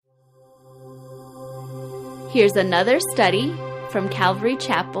Here's another study from Calvary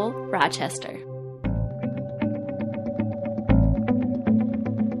Chapel, Rochester.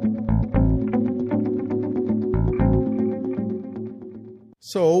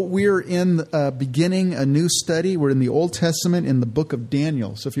 So we're beginning a new study. We're in the Old Testament in the book of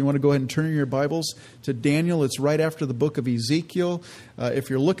Daniel. So if you want to go ahead and turn your Bibles to Daniel, it's right after the book of Ezekiel. If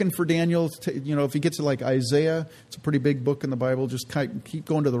you're looking for Daniel, if you get to like Isaiah, it's a pretty big book in the Bible. Just keep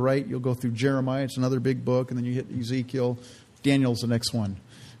going to the right. You'll go through Jeremiah. It's another big book. And then you hit Ezekiel. Daniel's the next one.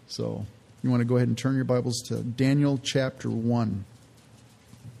 So you want to go ahead and turn your Bibles to Daniel chapter 1.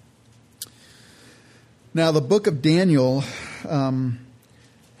 Now the book of Daniel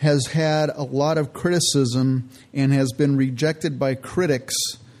has had a lot of criticism and has been rejected by critics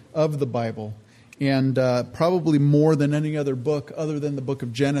of the Bible, and probably more than any other book other than the book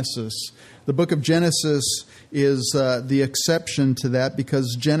of Genesis. The book of Genesis is the exception to that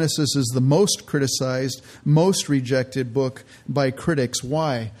because Genesis is the most criticized, most rejected book by critics.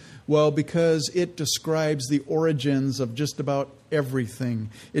 Why? Well, because it describes the origins of just about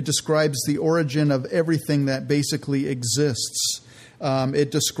everything. It describes the origin of everything that basically exists. It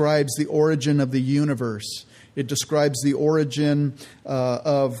describes the origin of the universe. It describes the origin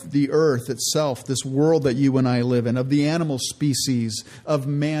of the earth itself, this world that you and I live in, of the animal species, of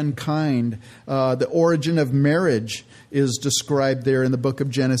mankind. The origin of marriage is described there in the book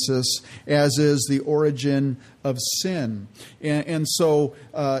of Genesis, as is the origin of sin. And so,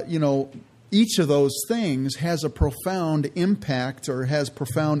 each of those things has a profound impact, or has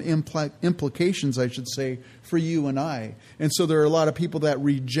profound implications, I should say, for you and I. And so there are a lot of people that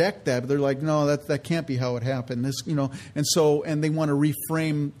reject that. They're like, no, that can't be how it happened. And they want to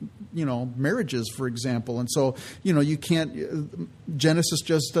reframe, marriages, for example. And so, you can't. Genesis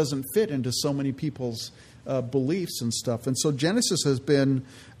just doesn't fit into so many people's beliefs and stuff. And so Genesis has been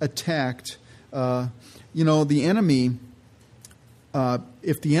attacked. The enemy.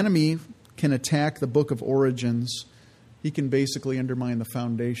 If the enemy can attack the book of origins, he can basically undermine the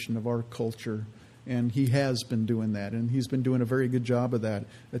foundation of our culture. And he has been doing that. And he's been doing a very good job of that,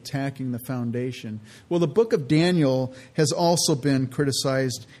 attacking the foundation. Well, the book of Daniel has also been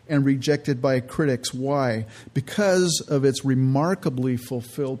criticized and rejected by critics. Why? Because of its remarkably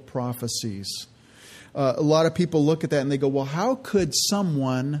fulfilled prophecies. A lot of people look at that and they go, well, how could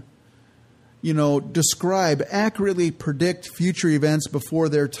someone accurately predict future events before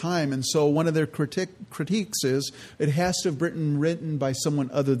their time? And so one of their critiques is it has to have been written by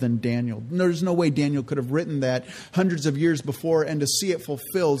someone other than Daniel. There's no way Daniel could have written that hundreds of years before, and to see it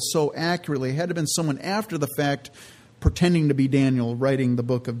fulfilled so accurately, it had to have been someone after the fact pretending to be Daniel writing the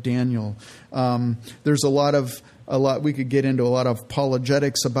book of Daniel. There's a lot we could get into, a lot of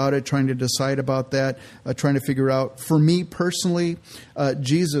apologetics about it, trying to decide about that, trying to figure out. For me personally,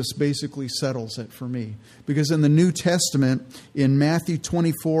 Jesus basically settles it for me, because in the New Testament, in Matthew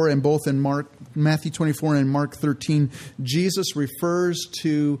 24 and both in Matthew 24 and Mark 13, Jesus refers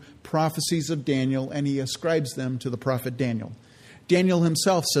to prophecies of Daniel and he ascribes them to the prophet Daniel. Daniel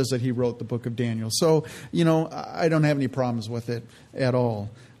himself says that he wrote the book of Daniel. So, I don't have any problems with it at all.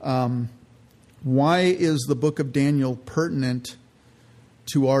 Why is the book of Daniel pertinent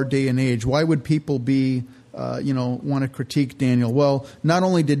to our day and age? Why would people want to critique Daniel? Well, not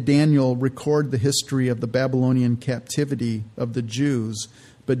only did Daniel record the history of the Babylonian captivity of the Jews,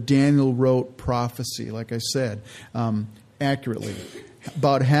 but Daniel wrote prophecy, like I said, accurately.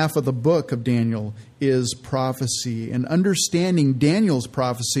 About half of the book of Daniel is prophecy. And understanding Daniel's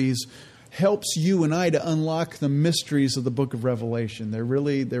prophecies helps you and I to unlock the mysteries of the book of Revelation. They're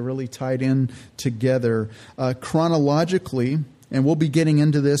really tied in together. Chronologically, and we'll be getting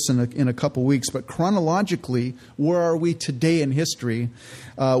into this in a couple weeks, but chronologically, where are we today in history?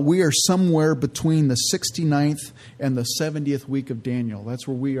 We are somewhere between the 69th and the 70th week of Daniel. That's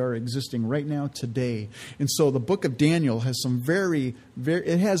where we are existing right now today. And so the book of Daniel has some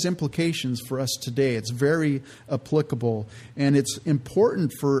it has implications for us today. It's very applicable. And it's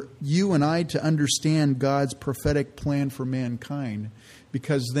important for you and I to understand God's prophetic plan for mankind,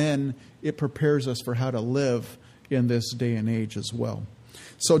 because then it prepares us for how to live in this day and age as well.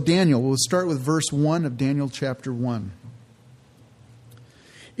 So Daniel, we'll start with verse 1 of Daniel chapter 1.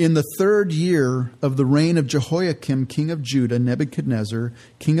 In the 3rd year of the reign of Jehoiakim, king of Judah, Nebuchadnezzar,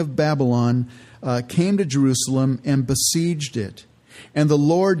 king of Babylon, came to Jerusalem and besieged it. And the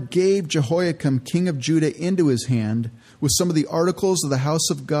Lord gave Jehoiakim, king of Judah, into his hand, with some of the articles of the house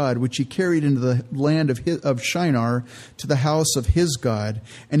of God, which he carried into the land of Shinar to the house of his God.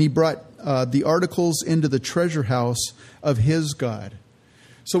 And he brought the articles into the treasure house of his God.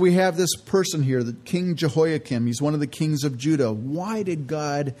 So we have this person here, the King Jehoiakim. He's one of the kings of Judah. Why did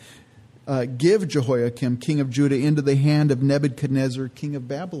God give Jehoiakim, king of Judah, into the hand of Nebuchadnezzar, king of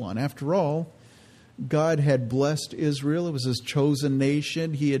Babylon. After all, God had blessed Israel. It was his chosen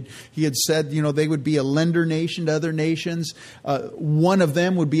nation. He had said, they would be a lender nation to other nations. One of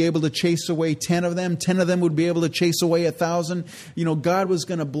them would be able to chase away 10 of them. 10 of them would be able to chase away 1,000. God was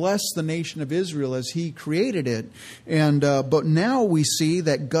going to bless the nation of Israel as he created it. But now we see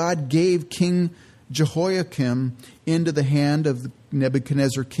that God gave King Jehoiakim into the hand of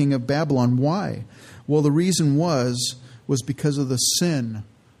Nebuchadnezzar, king of Babylon. Why? Well, the reason was because of the sin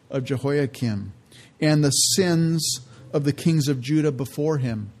of Jehoiakim and the sins of the kings of Judah before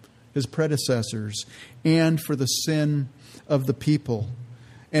him, his predecessors, and for the sin of the people.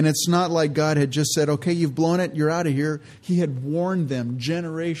 And it's not like God had just said, okay, you've blown it, you're out of here. He had warned them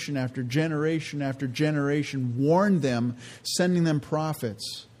generation after generation after generation, warned them, sending them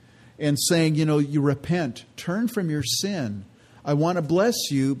prophets and saying, you repent, turn from your sin. I want to bless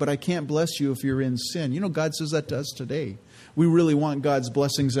you, but I can't bless you if you're in sin. God says that to us today. We really want God's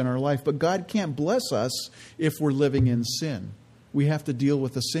blessings in our life, but God can't bless us if we're living in sin. We have to deal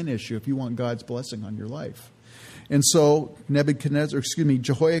with the sin issue if you want God's blessing on your life. And so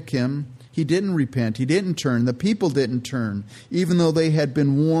Jehoiakim, he didn't repent. He didn't turn. The people didn't turn, even though they had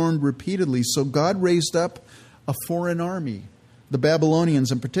been warned repeatedly. So God raised up a foreign army, the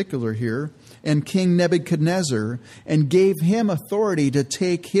Babylonians in particular here, and King Nebuchadnezzar, and gave him authority to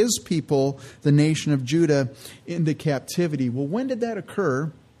take his people, the nation of Judah, into captivity. Well, when did that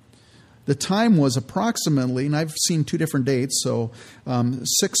occur? The time was approximately, and I've seen two different dates, so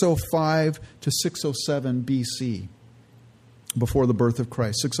 605 to 607 BC, before the birth of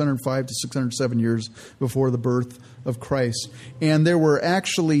Christ. 605 to 607 years before the birth of Christ. And there were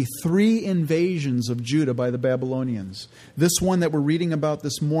actually 3 invasions of Judah by the Babylonians. This one that we're reading about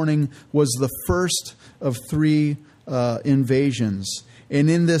this morning was the first of 3 invasions. And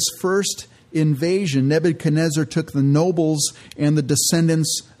in this first invasion, Nebuchadnezzar took the nobles and the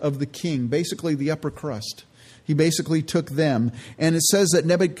descendants of the king, basically the upper crust. He basically took them. And it says that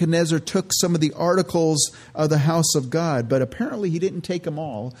Nebuchadnezzar took some of the articles of the house of God, but apparently he didn't take them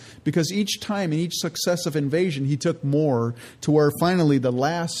all, because each time in each successive invasion, he took more, to where finally the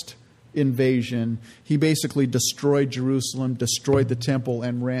last invasion, he basically destroyed Jerusalem, destroyed the temple,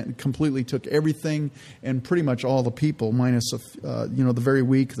 and completely took everything and pretty much all the people, minus the very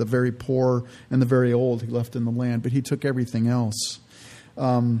weak, the very poor, and the very old he left in the land. But he took everything else.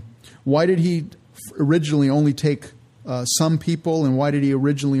 Why did he originally only take some people, and why did he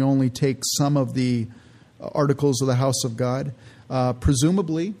originally only take some of the articles of the house of God?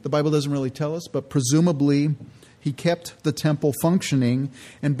 Presumably, the Bible doesn't really tell us, but presumably he kept the temple functioning.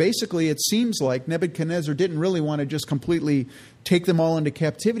 And basically it seems like Nebuchadnezzar didn't really want to just completely take them all into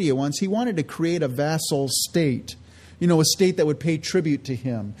captivity at once. He wanted to create a vassal state, a state that would pay tribute to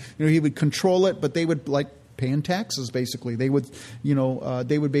him. He would control it, but they would paying taxes, basically. They would,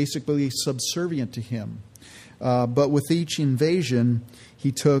 they would basically be subservient to him. But with each invasion,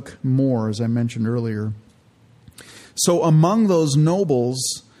 he took more, as I mentioned earlier. So among those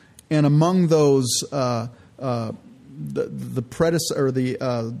nobles and among those the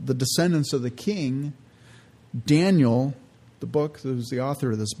descendants of the king, Daniel, the book, who's the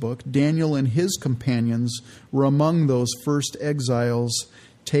author of this book, Daniel and his companions were among those first exiles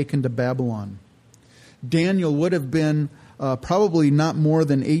taken to Babylon. Daniel would have been probably not more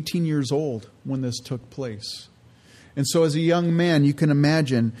than 18 years old when this took place. And so as a young man, you can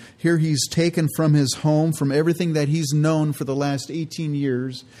imagine, here he's taken from his home, from everything that he's known for the last 18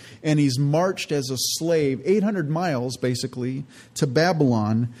 years, and he's marched as a slave 800 miles, basically, to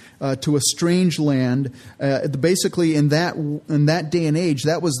Babylon, to a strange land. Basically, in that day and age,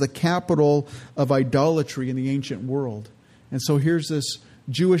 that was the capital of idolatry in the ancient world. And so here's this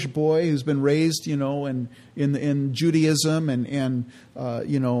Jewish boy who's been raised, in Judaism, and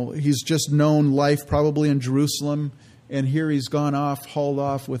he's just known life probably in Jerusalem, and here he's hauled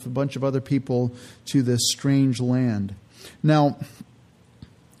off with a bunch of other people to this strange land. Now,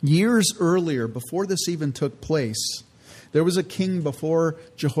 years earlier, before this even took place, there was a king before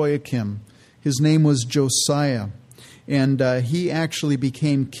Jehoiakim. His name was Josiah, and he actually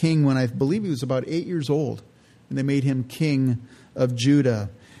became king when I believe he was about 8 years old, and they made him king of Judah.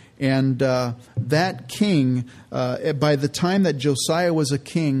 And that king, by the time that Josiah was a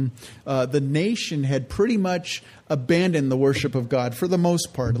king, the nation had pretty much abandoned the worship of God, for the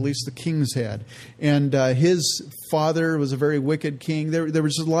most part, at least the kings had. And his father was a very wicked king. There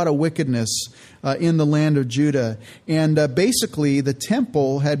was a lot of wickedness in the land of Judah. And basically, the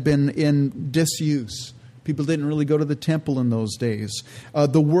temple had been in disuse. People didn't really go to the temple in those days.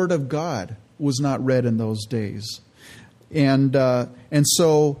 The word of God was not read in those days. And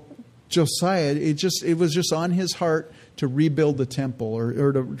so Josiah, it was just on his heart to rebuild the temple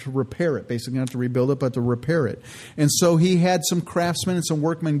or to repair it, basically not to rebuild it, but to repair it. And so he had some craftsmen and some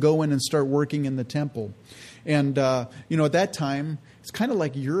workmen go in and start working in the temple. And, at that time, it's kind of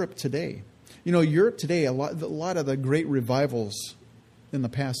like Europe today. Europe today, a lot of the great revivals in the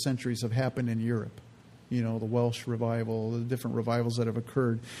past centuries have happened in Europe. The Welsh revival, the different revivals that have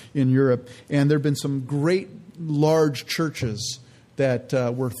occurred in Europe. And there have been some great large churches that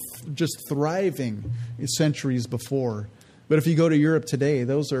were just thriving centuries before. But if you go to Europe today,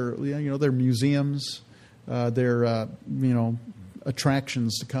 those are, they're museums, they're,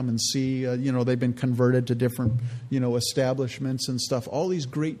 attractions to come and see. They've been converted to different, establishments and stuff. All these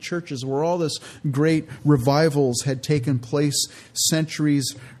great churches where all this great revivals had taken place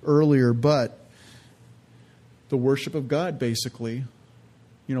centuries earlier. But the worship of God, basically,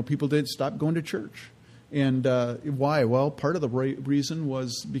 people did stop going to church. And why? Well, part of the reason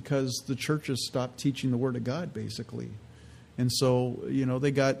was because the churches stopped teaching the Word of God, basically. And so,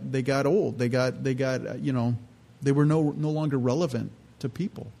 they got old. They were no longer relevant to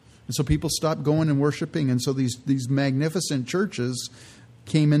people. And so people stopped going and worshiping. And so these magnificent churches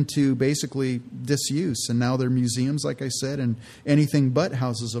came into basically disuse. And now they're museums, like I said, and anything but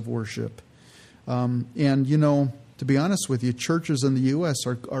houses of worship. To be honest with you, churches in the U.S.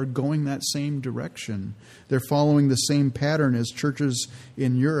 are going that same direction. They're following the same pattern as churches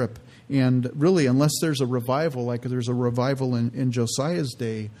in Europe. And really, unless there's a revival, like there's a revival in Josiah's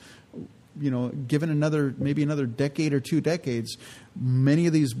day, given maybe another decade or 2 decades, many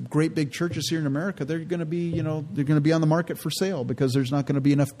of these great big churches here in America, they're going to be, they're going to be on the market for sale because there's not going to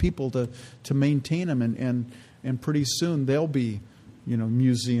be enough people to maintain them. And pretty soon they'll be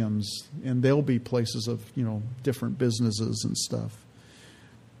museums, and they'll be places of, different businesses and stuff.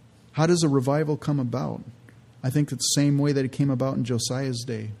 How does a revival come about? I think it's the same way that it came about in Josiah's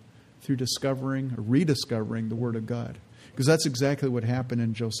day, through discovering or rediscovering the Word of God. Because that's exactly what happened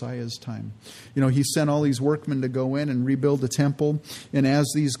in Josiah's time. He sent all these workmen to go in and rebuild the temple. And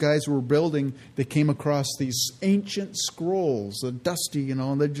as these guys were building, they came across these ancient scrolls, dusty,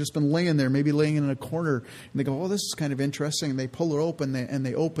 and they'd just been laying there, maybe laying in a corner. And they go, oh, this is kind of interesting. And they pull it open, and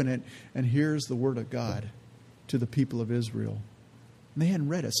they open it, and here's the Word of God to the people of Israel. And they hadn't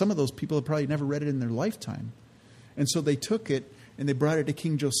read it. Some of those people had probably never read it in their lifetime. And so they took it, and they brought it to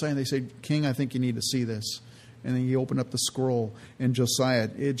King Josiah, and they said, King, I think you need to see this. And then he opened up the scroll, and Josiah,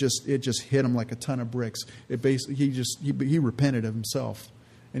 it just hit him like a ton of bricks. He repented of himself,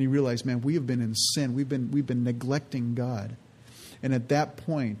 and he realized, man, we have been in sin. We've been neglecting God. And at that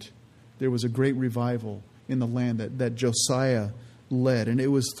point, there was a great revival in the land that Josiah led, and it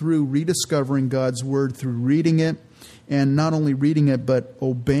was through rediscovering God's Word, through reading it, and not only reading it, but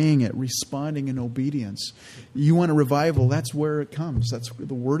obeying it, responding in obedience. You want a revival, that's where it comes. That's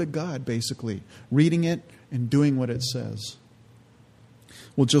the Word of God, basically. Reading it and doing what it says.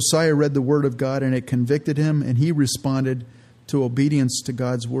 Well, Josiah read the Word of God, and it convicted him, and he responded to obedience to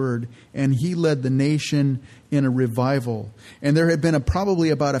God's Word, and he led the nation in a revival. And there had been probably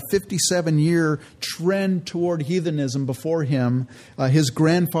about a 57-year trend toward heathenism before him. His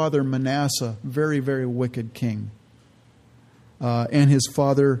grandfather Manasseh, very, very wicked king, and his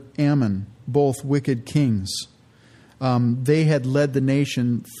father Ammon, both wicked kings. They had led the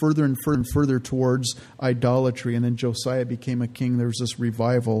nation further and further and further towards idolatry. And then Josiah became a king. There was this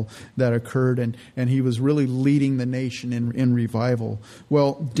revival that occurred, and he was really leading the nation in revival.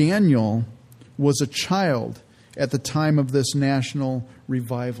 Well, Daniel was a child at the time of this national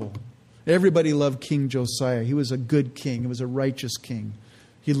revival. Everybody loved King Josiah. He was a good king. He was a righteous king.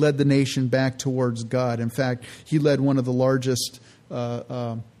 He led the nation back towards God. In fact, he led one of the largest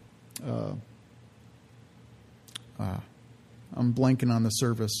I'm blanking on the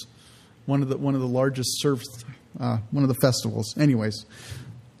service. One of the largest one of the festivals. Anyways,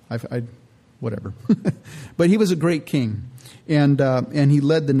 whatever. But he was a great king, and he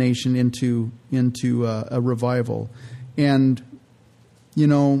led the nation into a revival. And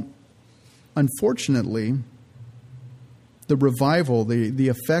unfortunately, the revival, the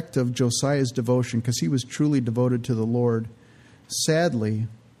effect of Josiah's devotion, because he was truly devoted to the Lord, sadly,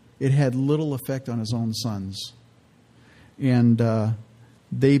 it had little effect on his own sons. And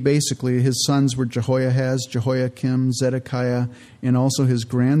they basically, his sons were Jehoiahaz, Jehoiakim, Zedekiah, and also his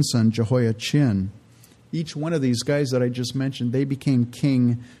grandson, Jehoiachin. Each one of these guys that I just mentioned, they became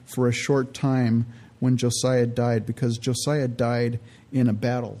king for a short time when Josiah died, because Josiah died in a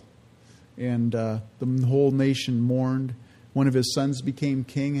battle. And the whole nation mourned. One of his sons became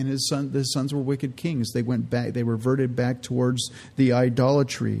king, and his sons were wicked kings. They went back. They reverted back towards the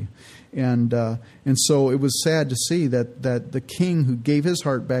idolatry, and so it was sad to see that the king who gave his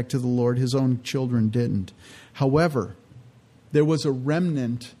heart back to the Lord, his own children didn't. However, there was a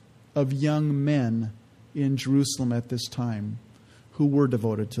remnant of young men in Jerusalem at this time who were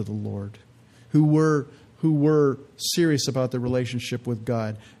devoted to the Lord, who were serious about their relationship with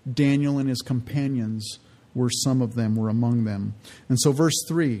God. Daniel and his companions some of them were among them. And so verse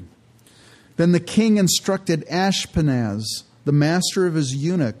 3, then the king instructed Ashpenaz, the master of his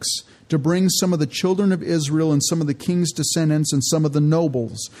eunuchs, to bring some of the children of Israel and some of the king's descendants and some of the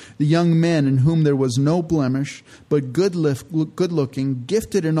nobles, the young men in whom there was no blemish, but good-looking,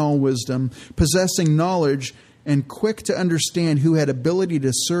 gifted in all wisdom, possessing knowledge, and quick to understand, who had ability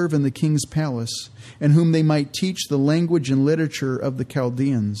to serve in the king's palace, and whom they might teach the language and literature of the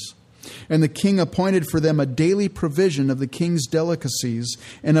Chaldeans. And the king appointed for them a daily provision of the king's delicacies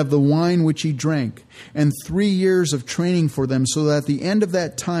and of the wine which he drank, and 3 years of training for them, so that at the end of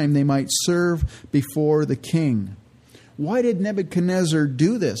that time they might serve before the king. Why did Nebuchadnezzar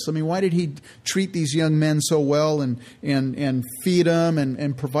do this? I mean, why did he treat these young men so well and feed them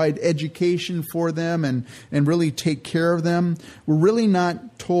and provide education for them and really take care of them? We're really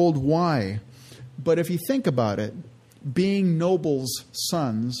not told why. But if you think about it, being nobles'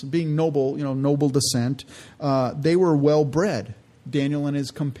 sons, being noble, noble descent, they were well bred. Daniel and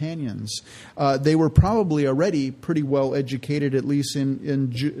his companions. They were probably already pretty well educated, at least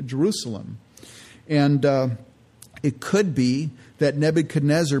in Jerusalem. And it could be that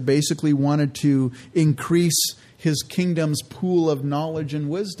Nebuchadnezzar basically wanted to increase his kingdom's pool of knowledge and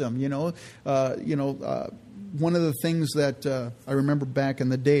wisdom. One of the things that I remember back in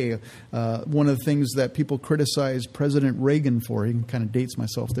the day, one of the things that people criticized President Reagan for, he kind of dates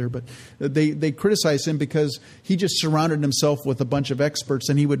myself there, but they criticized him because he just surrounded himself with a bunch of experts,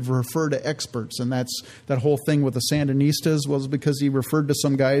 and he would refer to experts. And that's that whole thing with the Sandinistas was because he referred to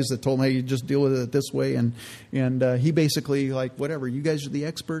some guys that told him, hey, you just deal with it this way. And he basically, like, whatever, you guys are the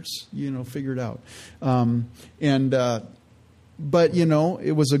experts, figure it out. But,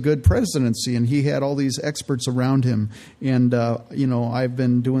 it was a good presidency, and he had all these experts around him. And, I've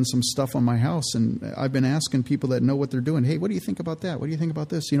been doing some stuff on my house, and I've been asking people that know what they're doing, hey, what do you think about that? What do you think about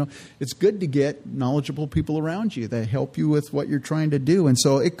this? It's good to get knowledgeable people around you that help you with what you're trying to do. And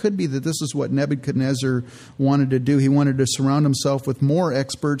so it could be that this is what Nebuchadnezzar wanted to do. He wanted to surround himself with more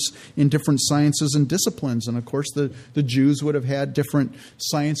experts in different sciences and disciplines. And, of course, the Jews would have had different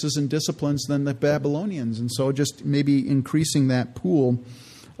sciences and disciplines than the Babylonians. And so just maybe increasing that pool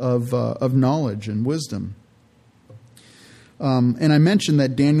of knowledge and wisdom. And I mentioned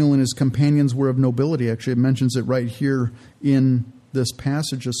that Daniel and his companions were of nobility. Actually, it mentions it right here in this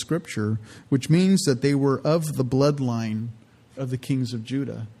passage of Scripture, which means that they were of the bloodline of the kings of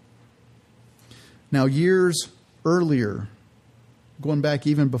Judah. Now, years earlier, going back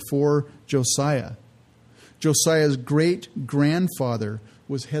even before Josiah's great-grandfather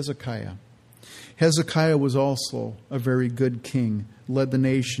was Hezekiah. Hezekiah was also a very good king, led the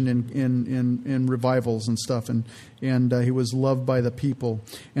nation in revivals and stuff, and he was loved by the people.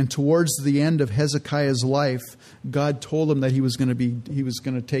 And towards the end of Hezekiah's life, God told him that he was going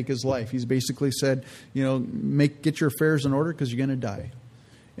to take his life. He's basically said, get your affairs in order because you're going to die.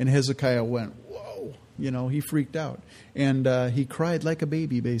 And Hezekiah went, whoa, he freaked out. And he cried like a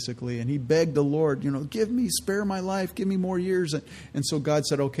baby, basically, and he begged the Lord, spare my life, give me more years. And so God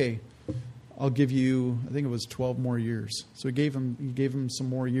said, okay, I'll give you, I think it was 12 more years. So he gave him some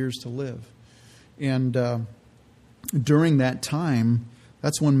more years to live. And during that time,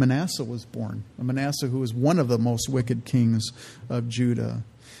 that's when Manasseh was born. Manasseh, who was one of the most wicked kings of Judah.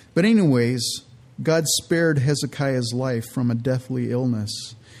 But anyways, God spared Hezekiah's life from a deathly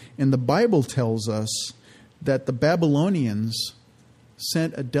illness. And the Bible tells us that the Babylonians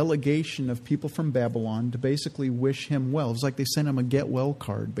sent a delegation of people from Babylon to basically wish him well. It was like they sent him a get well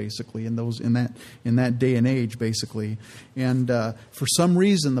card, basically, in that day and age, basically. And for some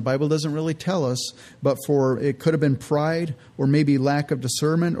reason, the Bible doesn't really tell us, but it could have been pride or maybe lack of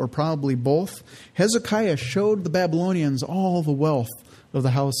discernment or probably both. Hezekiah showed the Babylonians all the wealth of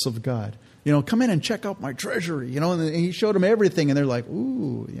the house of God. Come in and check out my treasury. And he showed them everything, and they're like,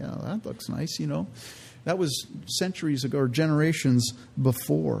 ooh, yeah, that looks nice. That was centuries ago or generations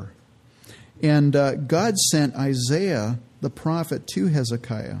before. And God sent Isaiah, the prophet, to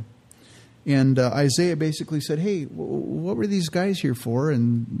Hezekiah. And Isaiah basically said, hey, what were these guys here for?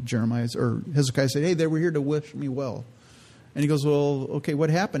 And Hezekiah said, hey, they were here to wish me well. And he goes, well, okay,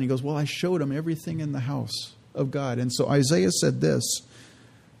 what happened? He goes, well, I showed them everything in the house of God. And so Isaiah said this,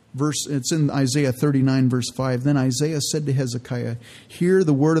 It's in Isaiah 39, verse 5. Then Isaiah said to Hezekiah, "Hear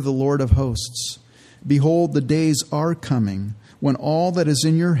the word of the Lord of hosts. Behold, the days are coming when all that is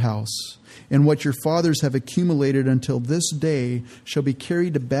in your house and what your fathers have accumulated until this day shall be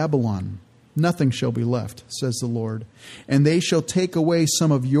carried to Babylon. Nothing shall be left, says the Lord. And they shall take away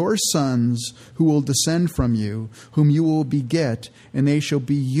some of your sons who will descend from you, whom you will beget, and they shall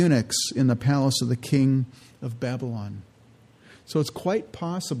be eunuchs in the palace of the king of Babylon." So it's quite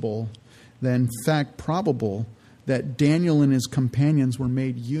possible, in fact probable, that Daniel and his companions were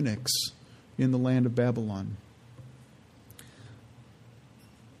made eunuchs in the land of Babylon.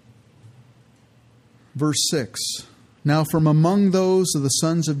 Verse 6. Now from among those of the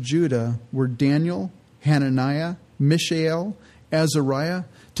sons of Judah were Daniel, Hananiah, Mishael, Azariah.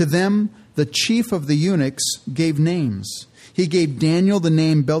 To them the chief of the eunuchs gave names. He gave Daniel the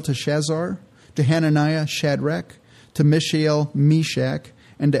name Belteshazzar, to Hananiah Shadrach, to Mishael Meshach,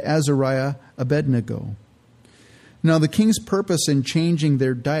 and to Azariah Abednego. Now the king's purpose in changing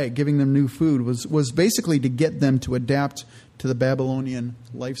their diet, giving them new food, was basically to get them to adapt to the Babylonian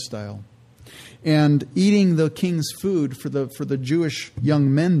lifestyle. And eating the king's food for the Jewish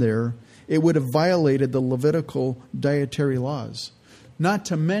young men there, it would have violated the Levitical dietary laws. Not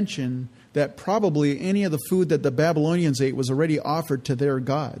to mention that probably any of the food that the Babylonians ate was already offered to their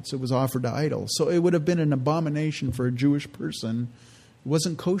gods. It was offered to idols. So it would have been an abomination for a Jewish person. It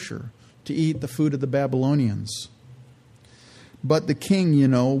wasn't kosher to eat the food of the Babylonians. But the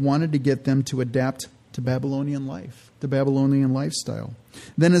king, wanted to get them to adapt to Babylonian life, the Babylonian lifestyle.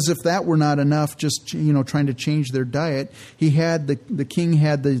 Then, as if that were not enough, just trying to change their diet, the king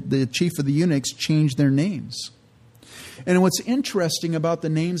had the chief of the eunuchs change their names. And what's interesting about the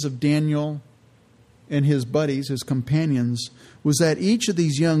names of Daniel and his buddies, his companions, was that each of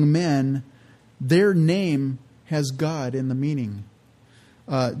these young men, their name has God in the meaning.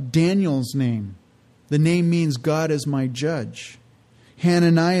 Daniel's name, the name means God is my judge.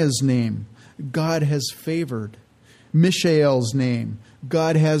 Hananiah's name, God has favored. Mishael's name,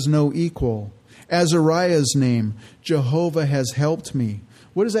 God has no equal. Azariah's name, Jehovah has helped me.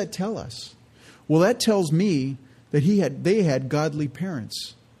 What does that tell us? Well, that tells me that they had godly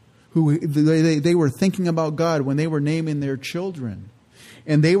parents who they were thinking about God when they were naming their children.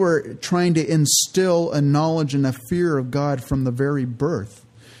 And they were trying to instill a knowledge and a fear of God from the very birth.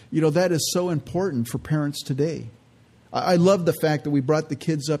 That is so important for parents today. I love the fact that we brought the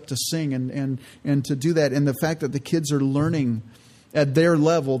kids up to sing and to do that. And the fact that the kids are learning at their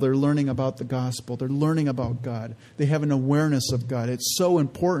level, they're learning about the gospel. They're learning about God. They have an awareness of God. It's so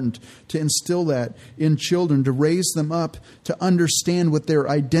important to instill that in children, to raise them up to understand what their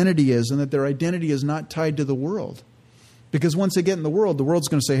identity is and that their identity is not tied to the world. Because once they get in the world's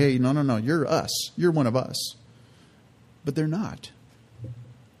going to say, hey, no, you're us. You're one of us. But they're not.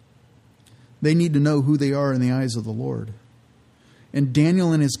 They need to know who they are in the eyes of the Lord. And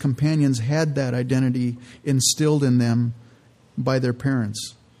Daniel and his companions had that identity instilled in them by their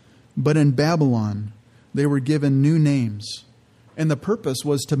parents. But in Babylon, they were given new names. And the purpose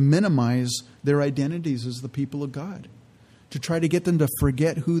was to minimize their identities as the people of God, to try to get them to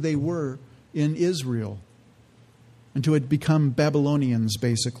forget who they were in Israel and to become Babylonians,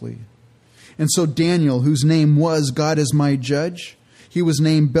 basically. And so Daniel, whose name was God is my judge, he was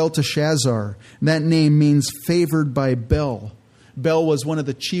named Belteshazzar. And that name means favored by Bel. Bel was one of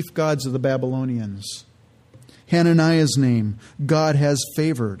the chief gods of the Babylonians. Hananiah's name, God has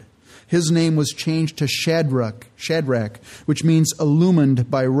favored. His name was changed to Shadrach, which means illumined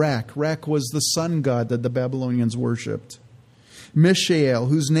by Rak. Rak was the sun god that the Babylonians worshipped. Mishael,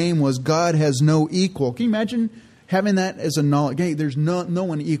 whose name was God has no equal. Can you imagine having that as a knowledge? Hey, there's no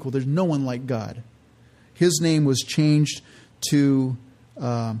one equal. There's no one like God. His name was changed to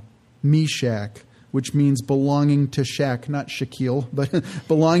Meshach, which means belonging to Shak, not Shaquille, but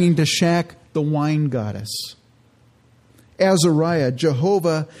belonging to Shak, the wine goddess. Azariah,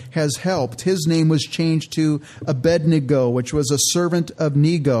 Jehovah has helped. His name was changed to Abednego, which was a servant of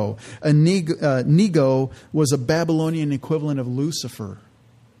Nego. Nego was a Babylonian equivalent of Lucifer.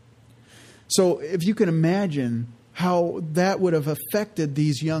 So if you can imagine how that would have affected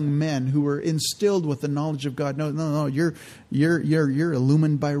these young men who were instilled with the knowledge of God. No, you're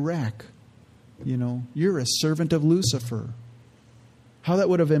illumined by Rak. You're a servant of Lucifer. How that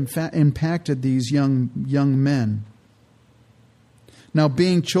would have impacted these young men. Now,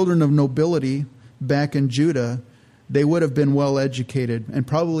 being children of nobility back in Judah, they would have been well educated and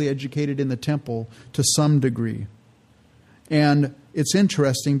probably educated in the temple to some degree. And it's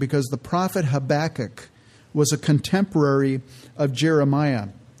interesting because the prophet Habakkuk was a contemporary of Jeremiah.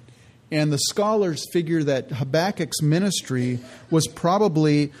 And the scholars figure that Habakkuk's ministry was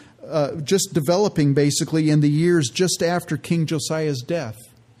probably just developing basically in the years just after King Josiah's death.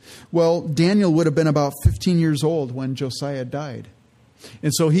 Well, Daniel would have been about 15 years old when Josiah died.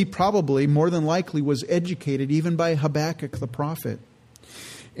 And so he probably, more than likely, was educated even by Habakkuk the prophet.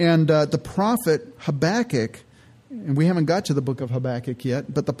 And the prophet Habakkuk, and we haven't got to the book of Habakkuk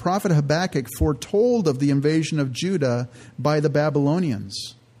yet, but the prophet Habakkuk foretold of the invasion of Judah by the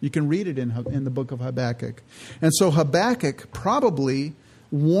Babylonians. You can read it in the book of Habakkuk. And so Habakkuk probably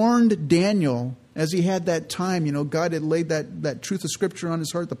warned Daniel as he had that time. God had laid that truth of Scripture on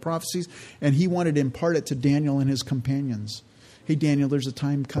his heart, the prophecies, and he wanted to impart it to Daniel and his companions. Hey, Daniel, there's a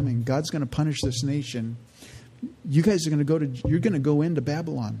time coming. God's going to punish this nation. You guys are going to go into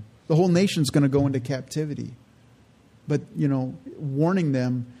Babylon. The whole nation's going to go into captivity. But, warning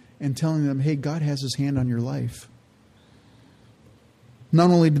them and telling them, hey, God has his hand on your life. Not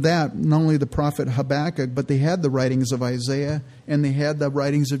only the prophet Habakkuk, but they had the writings of Isaiah and they had the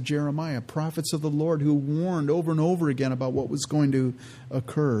writings of Jeremiah, prophets of the Lord who warned over and over again about what was going to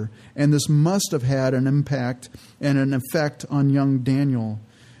occur. And this must have had an impact and an effect on young Daniel,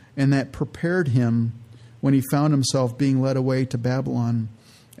 and that prepared him when he found himself being led away to Babylon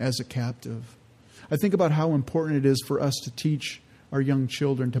as a captive. I think about how important it is for us to teach our young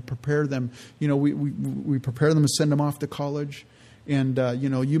children, to prepare them. We prepare them to send them off to college. And,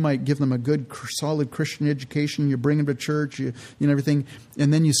 you might give them a good, solid Christian education. You bring them to church, everything.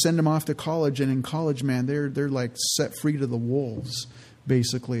 And then you send them off to college. And in college, man, they're like set free to the wolves,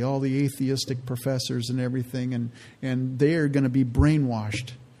 basically. All the atheistic professors and everything. And they're going to be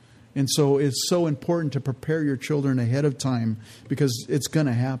brainwashed. And so it's so important to prepare your children ahead of time because it's going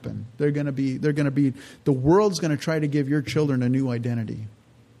to happen. The world's going to try to give your children a new identity.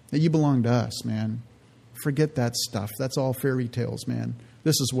 That you belong to us, man. Forget that stuff. That's all fairy tales, man.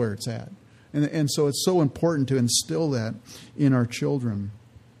 This is where it's at. And so it's so important to instill that in our children.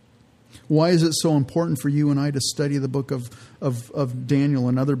 Why is it so important for you and I to study the book of Daniel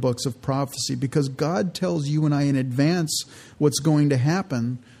and other books of prophecy? Because God tells you and I in advance what's going to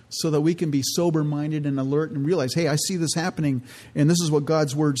happen so that we can be sober-minded and alert and realize, hey, I see this happening and this is what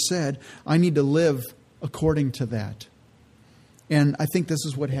God's word said. I need to live according to that. And I think this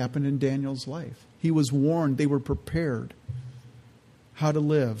is what happened in Daniel's life. He was warned. They were prepared how to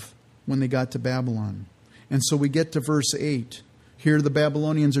live when they got to Babylon. And so we get to verse 8. Here the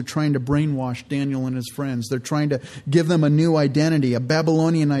Babylonians are trying to brainwash Daniel and his friends. They're trying to give them a new identity, a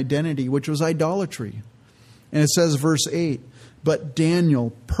Babylonian identity, which was idolatry. And it says, verse 8, but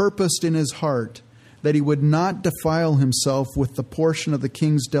Daniel purposed in his heart that he would not defile himself with the portion of the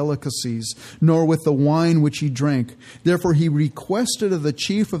king's delicacies, nor with the wine which he drank. Therefore he requested of the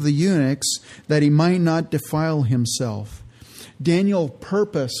chief of the eunuchs that he might not defile himself. Daniel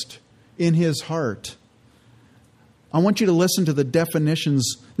purposed in his heart. I want you to listen to the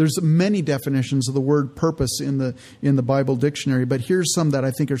definitions. There's many definitions of the word purpose in the Bible dictionary, but here's some that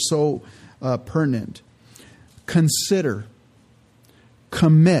I think are so pertinent. Consider,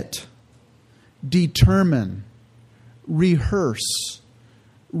 commit, determine, rehearse,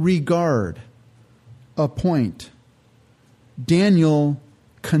 regard, appoint. Daniel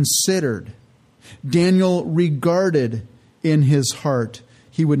considered. Daniel regarded in his heart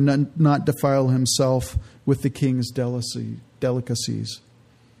he would not defile himself with the king's delicacies.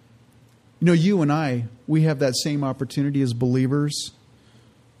 You and I, we have that same opportunity as believers.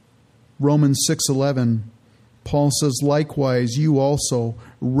 Romans 6:11, Paul says, likewise, you also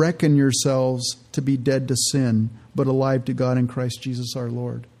reckon yourselves to be dead to sin, but alive to God in Christ Jesus our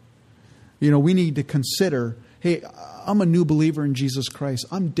Lord. We need to consider, hey, I'm a new believer in Jesus Christ.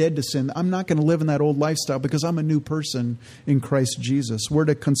 I'm dead to sin. I'm not going to live in that old lifestyle because I'm a new person in Christ Jesus. We're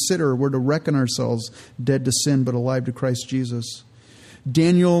to reckon ourselves dead to sin, but alive to Christ Jesus.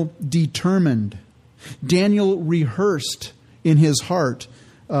 Daniel determined. Daniel rehearsed in his heart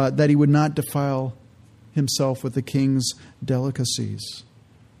that he would not defile himself with the king's delicacies.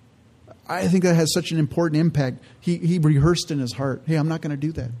 I think that has such an important impact. He rehearsed in his heart, hey, I'm not going to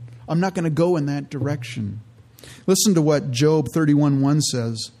do that. I'm not going to go in that direction. Listen to what Job 31:1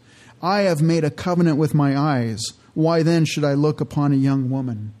 says. I have made a covenant with my eyes. Why then should I look upon a young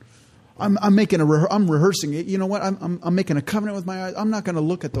woman? I'm rehearsing it. You know what? I'm making a covenant with my eyes. I'm not going to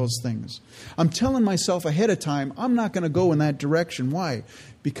look at those things. I'm telling myself ahead of time, I'm not going to go in that direction. Why?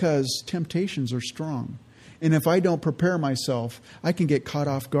 Because temptations are strong. And if I don't prepare myself, I can get caught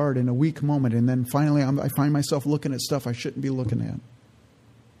off guard in a weak moment. And then finally, I find myself looking at stuff I shouldn't be looking at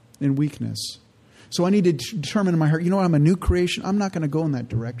in weakness. So I need to determine in my heart, I'm a new creation. I'm not going to go in that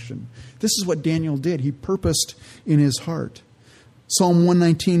direction. This is what Daniel did. He purposed in his heart. Psalm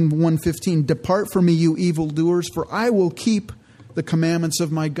 119, 115, depart from me, you evildoers, for I will keep the commandments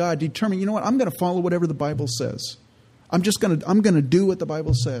of my God. Determine, you know what, I'm going to follow whatever the Bible says. I'm going to do what the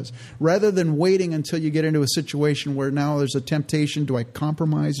Bible says. Rather than waiting until you get into a situation where now there's a temptation, do I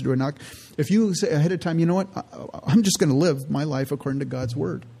compromise, do I not? If you say ahead of time, you know what, I'm just going to live my life according to God's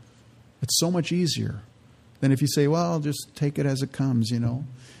word. It's so much easier than if you say, well, I'll just take it as it comes, you know.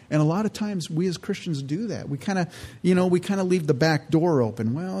 And a lot of times we as Christians do that. We kind of leave the back door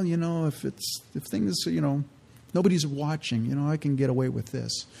open. Well, you know, if things, you know, nobody's watching, you know, I can get away with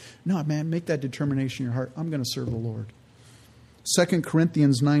this. No, man, make that determination in your heart. I'm going to serve the Lord. 2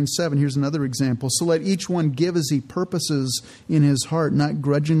 Corinthians 9:7, here's another example. So let each one give as he purposes in his heart, not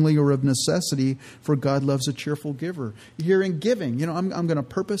grudgingly or of necessity, for God loves a cheerful giver. Here in giving, you know, I'm going to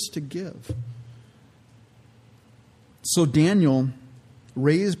purpose to give. So Daniel,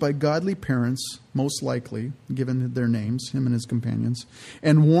 raised by godly parents, most likely, given their names, him and his companions,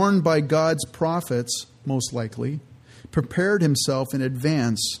 and warned by God's prophets, most likely, prepared himself in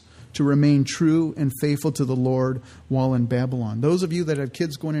advance to remain true and faithful to the Lord while in Babylon. Those of you that have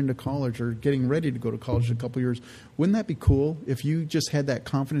kids going into college or getting ready to go to college in a couple of years, wouldn't that be cool if you just had that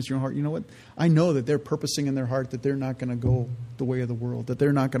confidence in your heart? You know what? I know that they're purposing in their heart that they're not going to go the way of the world, that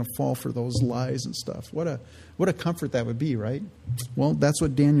they're not going to fall for those lies and stuff. What a comfort that would be, right? Well, that's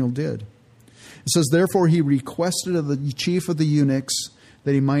what Daniel did. It says, therefore he requested of the chief of the eunuchs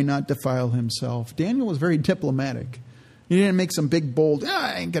that he might not defile himself. Daniel was very diplomatic. He didn't make some big, bold,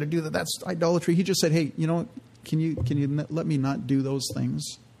 I ain't going to do that. That's idolatry. He just said, hey, you know what? Can you let me not do those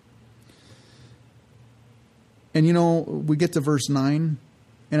things? And, you know, we get to verse 9,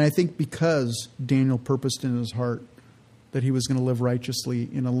 and I think because Daniel purposed in his heart that he was going to live righteously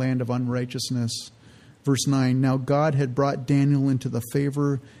in a land of unrighteousness. Verse 9, now God had brought Daniel into the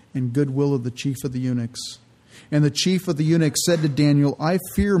favor and goodwill of the chief of the eunuchs. And the chief of the eunuchs said to Daniel, I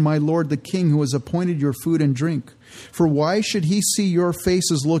fear my lord the king who has appointed your food and drink. For why should he see your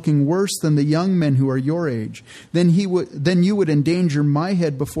faces looking worse than the young men who are your age? Then you would endanger my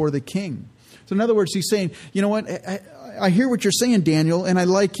head before the king. So in other words, he's saying, you know what? I hear what you're saying, Daniel, and I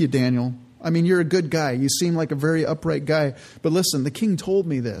like you, Daniel. I mean, you're a good guy. You seem like a very upright guy. But listen, the king told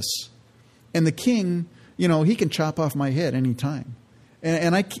me this. And the king, you know, he can chop off my head anytime.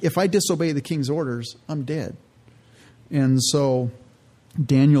 And if I disobey the king's orders, I'm dead. And so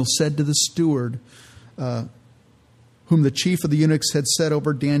Daniel said to the steward, whom the chief of the eunuchs had set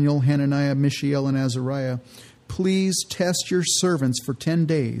over Daniel, Hananiah, Mishael, and Azariah, please test your servants for 10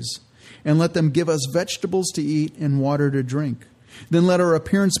 days, and let them give us vegetables to eat and water to drink. Then let our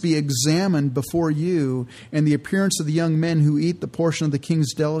appearance be examined before you, and the appearance of the young men who eat the portion of the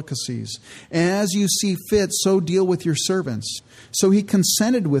king's delicacies. And as you see fit, so deal with your servants. So he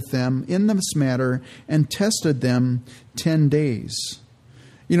consented with them in this matter and tested them 10 days.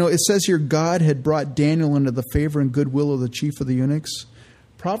 You know, it says here God had brought Daniel into the favor and goodwill of the chief of the eunuchs.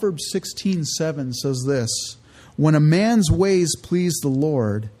 Proverbs 16:7 says this, when a man's ways please the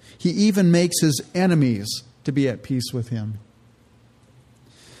Lord, he even makes his enemies to be at peace with him.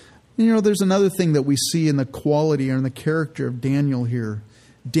 You know, there's another thing that we see in the quality or in the character of Daniel here.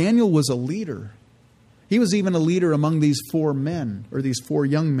 Daniel was a leader. He was even a leader among these 4 men, or these 4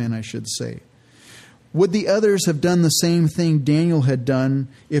 young men, I should say. Would the others have done the same thing Daniel had done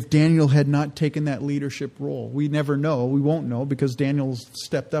if Daniel had not taken that leadership role? We never know. We won't know because Daniel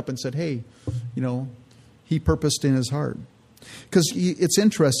stepped up and said, hey, you know, he purposed in his heart. Because it's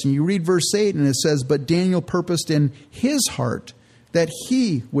interesting. You read verse 8 and it says, but Daniel purposed in his heart that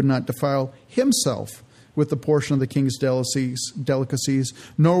he would not defile himself with the portion of the king's delicacies,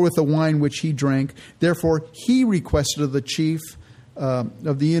 nor with the wine which he drank. Therefore, he requested of the chief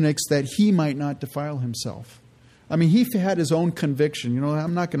of the eunuchs that he might not defile himself. I mean, he had his own conviction. You know, I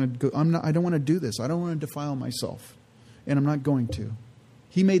don't want to do this. I don't want to defile myself, and I'm not going to.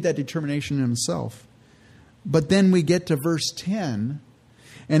 He made that determination in himself. But then we get to verse 10.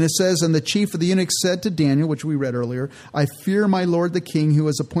 And it says, and the chief of the eunuchs said to Daniel, which we read earlier, I fear my lord the king who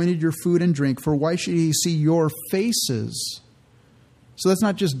has appointed your food and drink, for why should he see your faces? So that's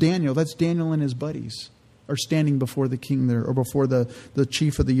not just Daniel, that's Daniel and his buddies are standing before the king there, or before the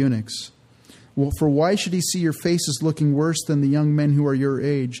chief of the eunuchs. Well, for why should he see your faces looking worse than the young men who are your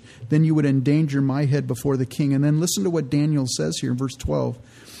age? Then you would endanger my head before the king. And then listen to what Daniel says here in verse 12.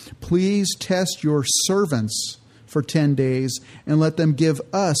 Please test your servants for 10 days, and let them give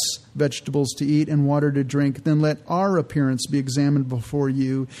us vegetables to eat and water to drink. Then let our appearance be examined before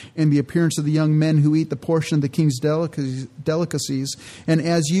you, and the appearance of the young men who eat the portion of the king's delicacies. And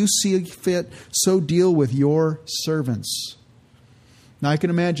as you see fit, so deal with your servants. Now, I can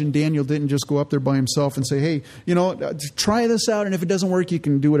imagine Daniel didn't just go up there by himself and say, hey, try this out, and if it doesn't work, you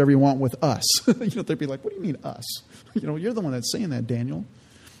can do whatever you want with us. They'd be like, what do you mean us? You're the one that's saying that, Daniel.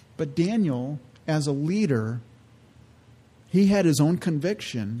 But Daniel, as a leader, he had his own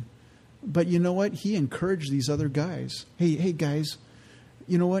conviction. But you know what? He encouraged these other guys. Hey, guys,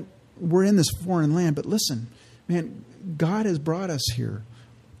 you know what? We're in this foreign land, but listen, man, God has brought us here.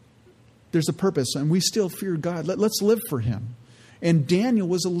 There's a purpose, and we still fear God. Let's live for Him. And Daniel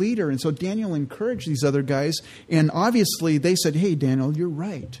was a leader, and so Daniel encouraged these other guys. And obviously, they said, hey, Daniel, you're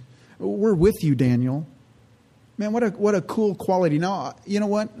right. We're with you, Daniel. Man, what a cool quality. Now, you know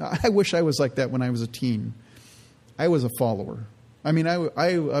what? I wish I was like that when I was a teen. I was a follower. I mean, I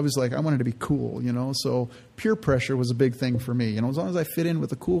was like, I wanted to be cool, so peer pressure was a big thing for me. As long as I fit in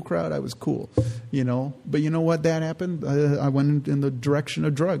with a cool crowd, I was cool, But you know what? That happened. I went in the direction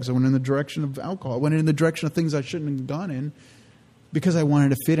of drugs. I went in the direction of alcohol. I went in the direction of things I shouldn't have gone in because I wanted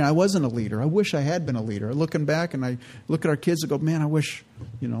to fit in. I wasn't a leader. I wish I had been a leader. Looking back, and I look at our kids and go, man, I wish,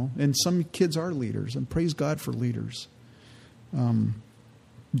 and some kids are leaders, and praise God for leaders.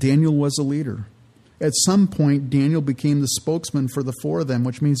 Daniel was a leader. At some point, Daniel became the spokesman for the four of them,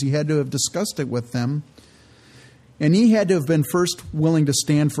 which means he had to have discussed it with them. And he had to have been first willing to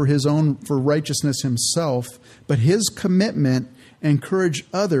stand for righteousness himself, but his commitment encouraged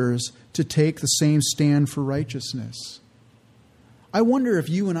others to take the same stand for righteousness. I wonder if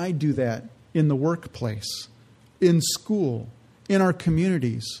you and I do that in the workplace, in school, in our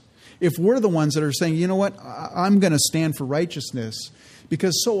communities. If we're the ones that are saying, you know what, I'm going to stand for righteousness,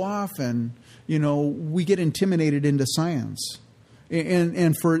 because so often, we get intimidated into science.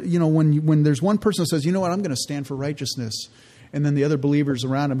 And for, when there's one person that says, you know what, I'm going to stand for righteousness, and then the other believers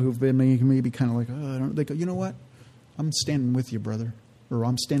around him who've been maybe kind of like, oh, I don't, they go, you know what, I'm standing with you, brother, or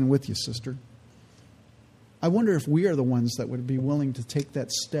I'm standing with you, sister. I wonder if we are the ones that would be willing to take that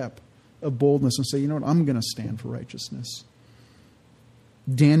step of boldness and say, you know what, I'm going to stand for righteousness.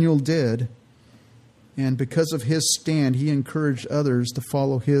 Daniel did, and because of his stand, he encouraged others to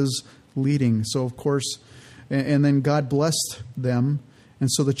follow his leading. So, of course, and then God blessed them. And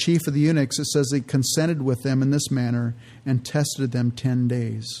so the chief of the eunuchs, it says, he consented with them in this manner and tested them 10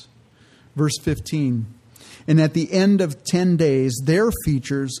 days. Verse 15, and at the end of 10 days, their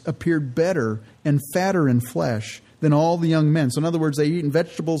features appeared better and fatter in flesh than all the young men. So in other words, they eaten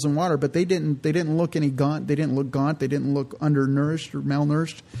vegetables and water, but they didn't look any gaunt. They didn't look gaunt. They didn't look undernourished or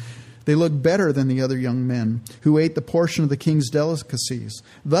malnourished. They looked better than the other young men who ate the portion of the king's delicacies.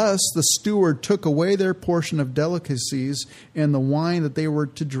 Thus the steward took away their portion of delicacies and the wine that they were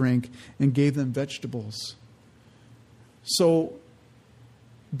to drink and gave them vegetables. So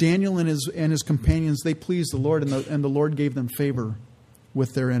Daniel and his companions, they pleased the Lord, and the Lord gave them favor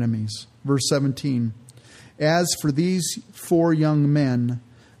with their enemies. Verse 17, as for these four young men,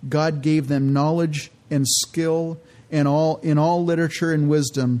 God gave them knowledge and skill in all literature and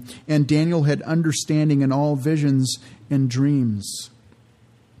wisdom, and Daniel had understanding in all visions and dreams.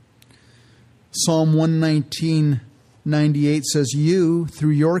 Psalm 119:98 says, you,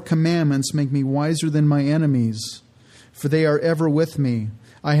 through your commandments, make me wiser than my enemies, for they are ever with me.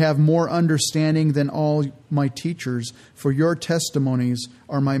 I have more understanding than all my teachers, for your testimonies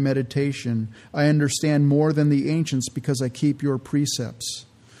are my meditation. I understand more than the ancients because I keep your precepts.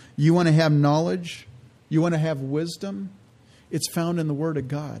 You want to have knowledge? You want to have wisdom? It's found in the Word of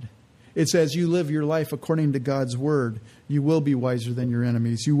God. It says you live your life according to God's Word. You will be wiser than your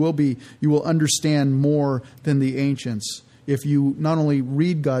enemies. You will understand more than the ancients if you not only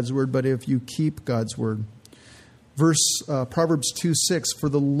read God's Word, but if you keep God's Word. Proverbs 2:6, for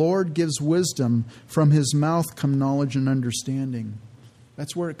the Lord gives wisdom, from his mouth come knowledge and understanding.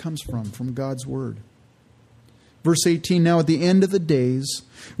 That's where it comes from God's Word. Verse 18, now at the end of the days,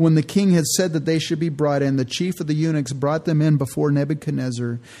 when the king had said that they should be brought in, the chief of the eunuchs brought them in before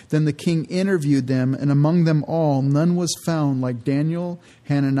Nebuchadnezzar. Then the king interviewed them, and among them all none was found like Daniel,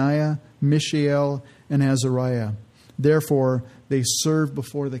 Hananiah, Mishael, and Azariah. Therefore, they served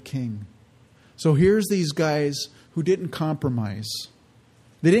before the king. So here's these guys who didn't compromise.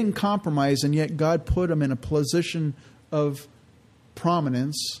 They didn't compromise, and yet God put them in a position of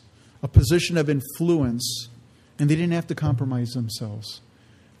prominence, a position of influence, and they didn't have to compromise themselves.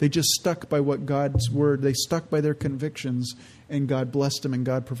 They just stuck by what God's Word, they stuck by their convictions, and God blessed them and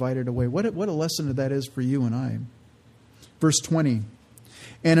God provided a way. What a lesson that is for you and I. Verse 20,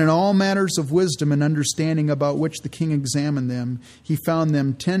 and in all matters of wisdom and understanding about which the king examined them, he found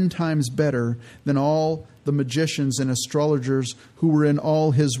them 10 times better than all the magicians and astrologers who were in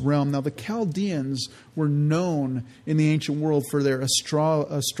all his realm. Now the Chaldeans were known in the ancient world for their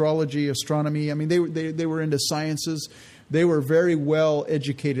astrology, astronomy. I mean, they were into sciences. They were very well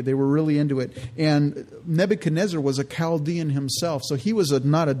educated. They were really into it. And Nebuchadnezzar was a Chaldean himself, so he was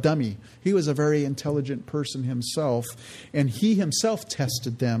not a dummy. He was a very intelligent person himself, and he himself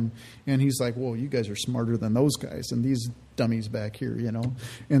tested them. And he's like, "Whoa, you guys are smarter than those guys and these dummies back here, you know."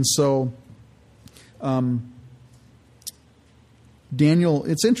 And so, Daniel.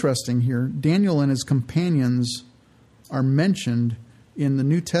 It's interesting here. Daniel and his companions are mentioned in the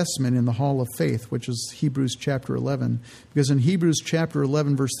New Testament in the Hall of Faith, which is Hebrews chapter 11. Because in Hebrews chapter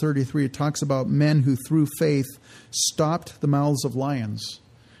 11, verse 33, it talks about men who through faith stopped the mouths of lions.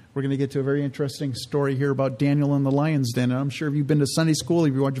 We're going to get to a very interesting story here about Daniel in the lion's den. And I'm sure if you've been to Sunday school,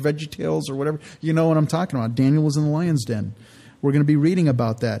 if you watch VeggieTales or whatever, you know what I'm talking about. Daniel was in the lion's den. We're going to be reading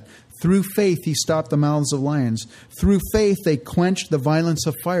about that. Through faith, he stopped the mouths of lions. Through faith, they quenched the violence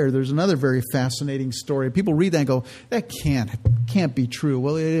of fire. There's another very fascinating story. People read that and go, that can't be true.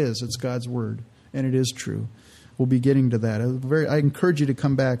 Well, it is. It's God's word, and it is true. We'll be getting to that. I encourage you to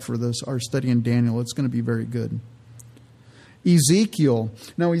come back for our study in Daniel. It's going to be very good. Ezekiel.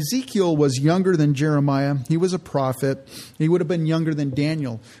 Now, Ezekiel was younger than Jeremiah. He was a prophet. He would have been younger than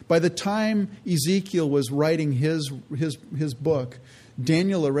Daniel. By the time Ezekiel was writing his book,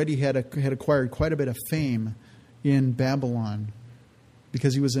 Daniel already had acquired quite a bit of fame in Babylon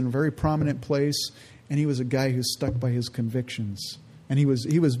because he was in a very prominent place, and he was a guy who stuck by his convictions. And he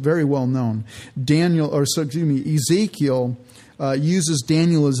was very well known. Ezekiel uses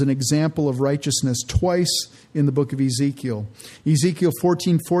Daniel as an example of righteousness twice in the book of Ezekiel. Ezekiel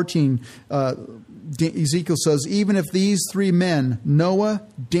 14:14, Ezekiel says, even if these three men, Noah,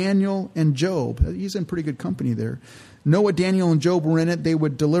 Daniel, and Job, he's in pretty good company there. Noah, Daniel, and Job were in it. They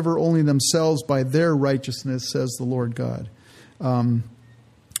would deliver only themselves by their righteousness, says the Lord God.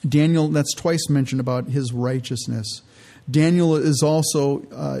 Daniel, that's twice mentioned about his righteousness. Daniel is also,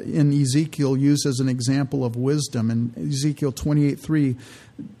 in Ezekiel, used as an example of wisdom. In Ezekiel 28:3,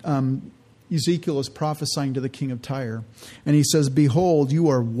 Ezekiel is prophesying to the king of Tyre. And he says, behold, you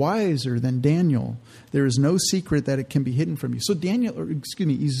are wiser than Daniel. There is no secret that it can be hidden from you. So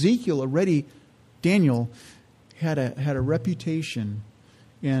Ezekiel already, Daniel had a reputation,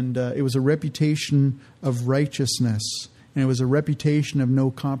 and it was a reputation of righteousness, and it was a reputation of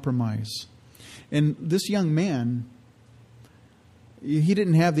no compromise. And this young man, he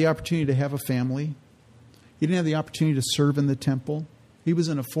didn't have the opportunity to have a family. He didn't have the opportunity to serve in the temple. He was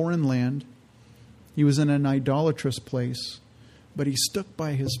in a foreign land. He was in an idolatrous place, but he stuck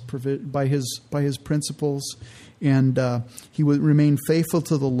by his principles, and he would remain faithful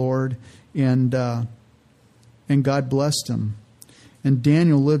to the Lord, and God blessed him. And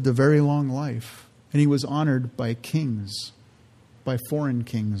Daniel lived a very long life, and he was honored by kings, by foreign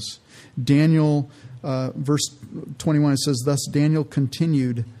kings. Daniel, verse 21, it says, thus Daniel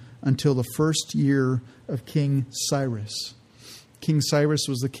continued until the first year of King Cyrus. King Cyrus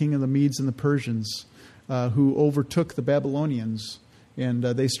was the king of the Medes and the Persians, who overtook the Babylonians, and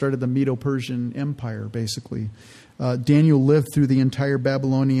they started the Medo-Persian Empire, basically. Daniel lived through the entire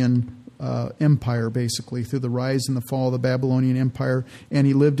Babylonian empire, basically, through the rise and the fall of the Babylonian Empire, and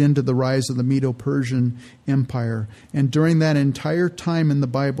he lived into the rise of the Medo-Persian Empire. And during that entire time in the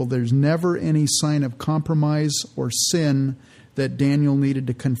Bible, there's never any sign of compromise or sin that Daniel needed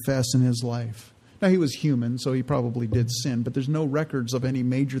to confess in his life. Now, he was human, so he probably did sin, but there's no records of any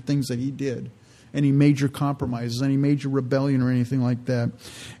major things that he did, any major compromises, any major rebellion or anything like that.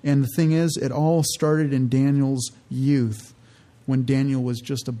 And the thing is, it all started in Daniel's youth, when Daniel was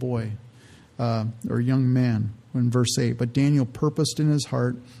just a boy, or a young man, in verse 8. But Daniel purposed in his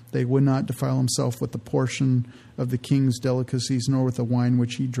heart that he would not defile himself with the portion of the king's delicacies, nor with the wine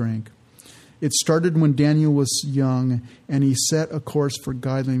which he drank. It started when Daniel was young, and he set a course for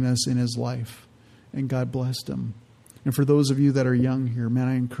godliness in his life. And God blessed him. And for those of you that are young here, man,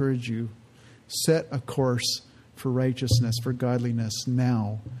 I encourage you, set a course for righteousness, for godliness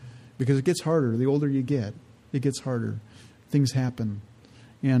now. Because it gets harder. The older you get, it gets harder. Things happen.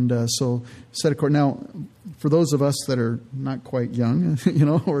 And so set a course. Now, for those of us that are not quite young,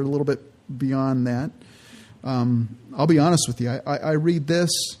 or a little bit beyond that, I'll be honest with you. I read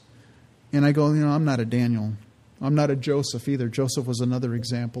this and I go, I'm not a Daniel. I'm not a Joseph either. Joseph was another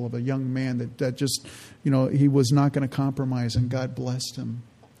example of a young man that just, he was not going to compromise, and God blessed him.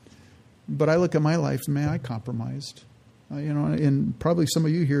 But I look at my life, man, I compromised. And probably some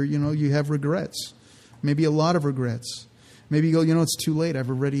of you here, you have regrets. Maybe a lot of regrets. Maybe you go, it's too late.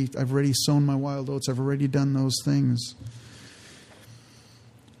 I've already sown my wild oats. I've already done those things.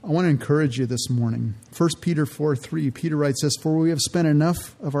 I want to encourage you this morning. 1 Peter 4:3, Peter writes this, "For we have spent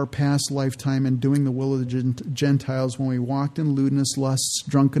enough of our past lifetime in doing the will of the Gentiles when we walked in lewdness, lusts,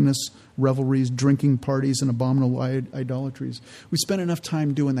 drunkenness, revelries, drinking parties, and abominable idolatries." We spent enough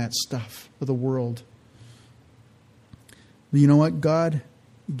time doing that stuff of the world. But you know what? God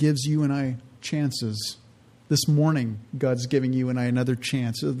gives you and I chances. This morning, God's giving you and I another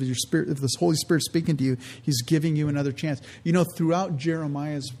chance. If this Holy Spirit's speaking to you, He's giving you another chance. You know, throughout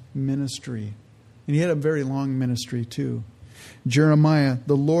Jeremiah's ministry, and he had a very long ministry too, Jeremiah,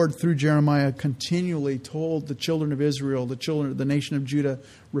 the Lord through Jeremiah continually told the children of Israel, the children of the nation of Judah,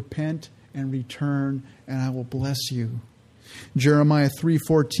 repent and return, and I will bless you. Jeremiah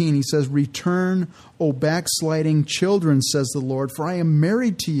 3:14, he says, "Return, O backsliding children, says the Lord, for I am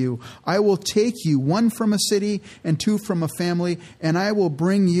married to you. I will take you, one from a city and two from a family, and I will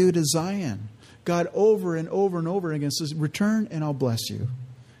bring you to Zion." God over and over and over again says, return and I'll bless you.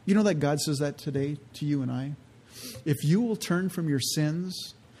 You know that God says that today to you and I? If you will turn from your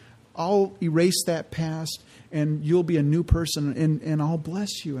sins, I'll erase that past and you'll be a new person, and I'll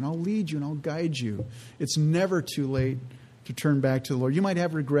bless you and I'll lead you and I'll guide you. It's never too late to turn back to the Lord. You might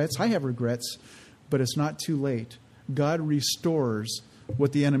have regrets. I have regrets, but it's not too late. God restores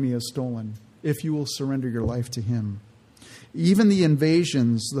what the enemy has stolen if you will surrender your life to Him. Even the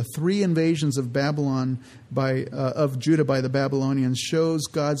invasions, the 3 invasions of Babylon of Judah by the Babylonians, shows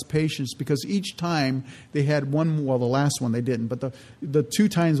God's patience, because each time they had one. Well, the last one they didn't, but the 2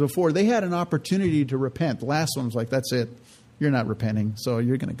 times before they had an opportunity to repent. The last one was like, "That's it, you're not repenting, so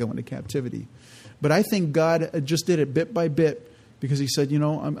you're going to go into captivity." But I think God just did it bit by bit, because He said,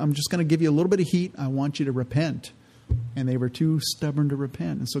 I'm just going to give you a little bit of heat. I want you to repent. And they were too stubborn to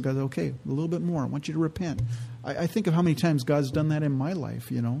repent. And so God said, okay, a little bit more. I want you to repent. I think of how many times God's done that in my life,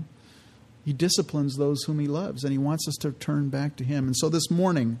 He disciplines those whom He loves, and He wants us to turn back to Him. And so this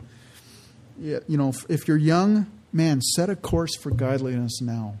morning, if you're young, man, set a course for godliness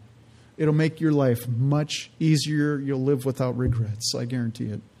now. It'll make your life much easier. You'll live without regrets. I guarantee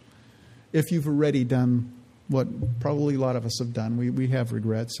it. If you've already done what probably a lot of us have done, we have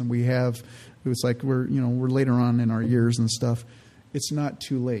regrets, and it's like we're later on in our years and stuff. It's not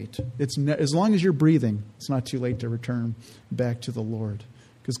too late. As long as you're breathing, it's not too late to return back to the Lord,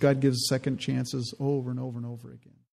 because God gives second chances over and over and over again.